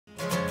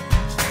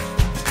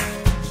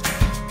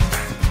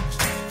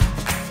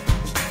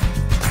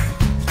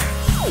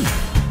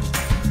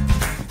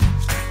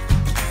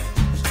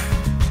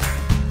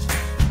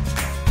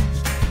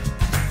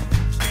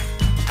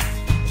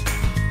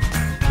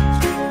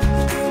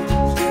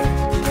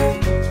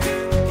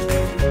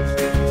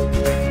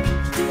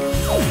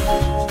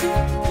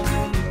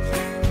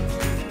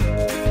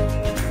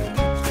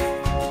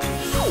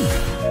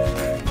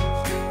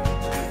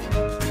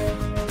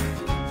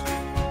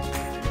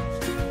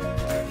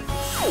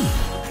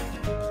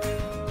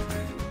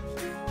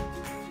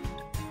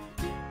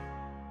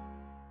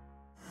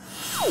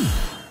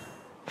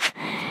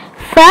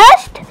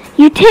First,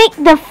 you take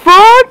the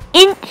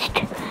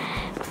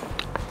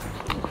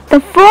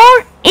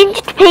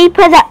 4-inch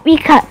paper that we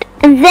cut,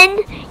 and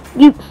then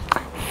you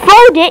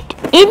fold it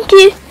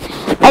into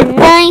a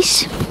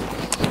nice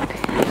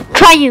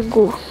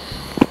triangle.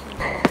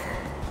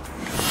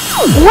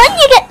 When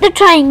you get the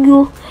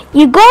triangle,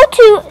 you go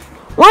to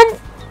one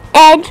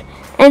edge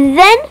and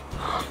then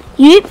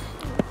you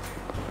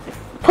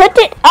put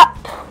it up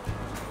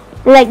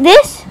like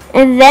this,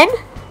 and then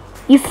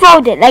you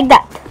fold it like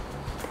that,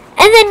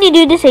 and then you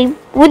do the same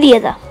with the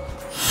other.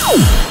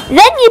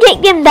 Then you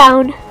take them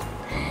down,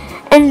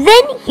 and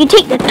then you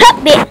take the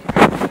top bit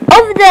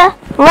of the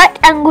right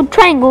angled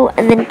triangle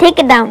and then take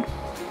it down,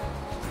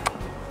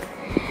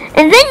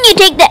 and then you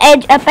take the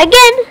edge up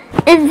again,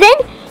 and then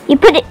you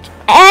put its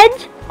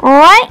edge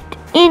right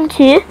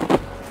into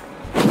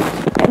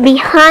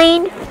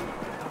behind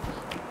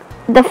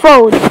the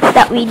fold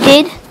that we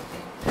did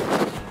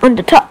on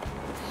the top.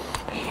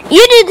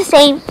 You do the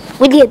same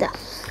with the other.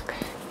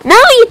 Now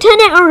you turn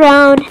it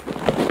around,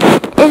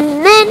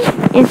 and then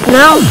it's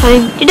now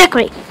time to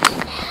decorate.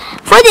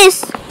 For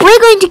this, we're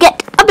going to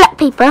get a black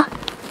paper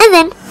and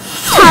then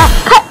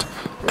cut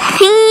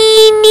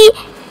tiny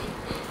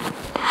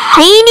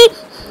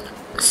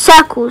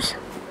circles,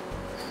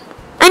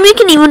 and we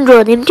can even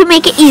draw them to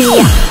make it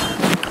easier.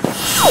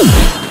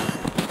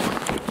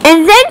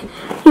 And then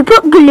you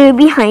put glue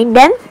behind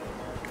them,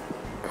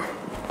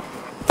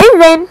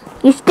 and then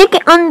you stick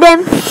it on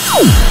them,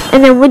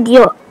 and then with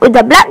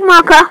the black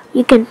marker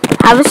you can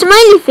have a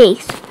smiley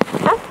face.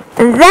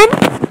 And then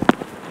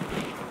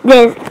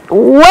there's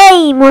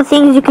way more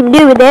things you can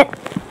do with it.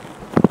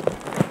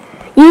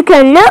 You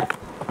can look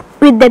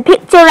with the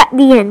picture at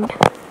the end,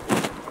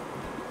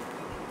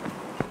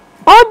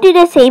 or do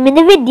the same in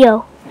the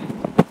video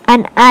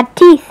and add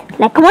teeth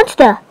like a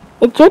monster.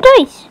 It's your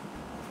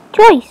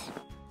choice.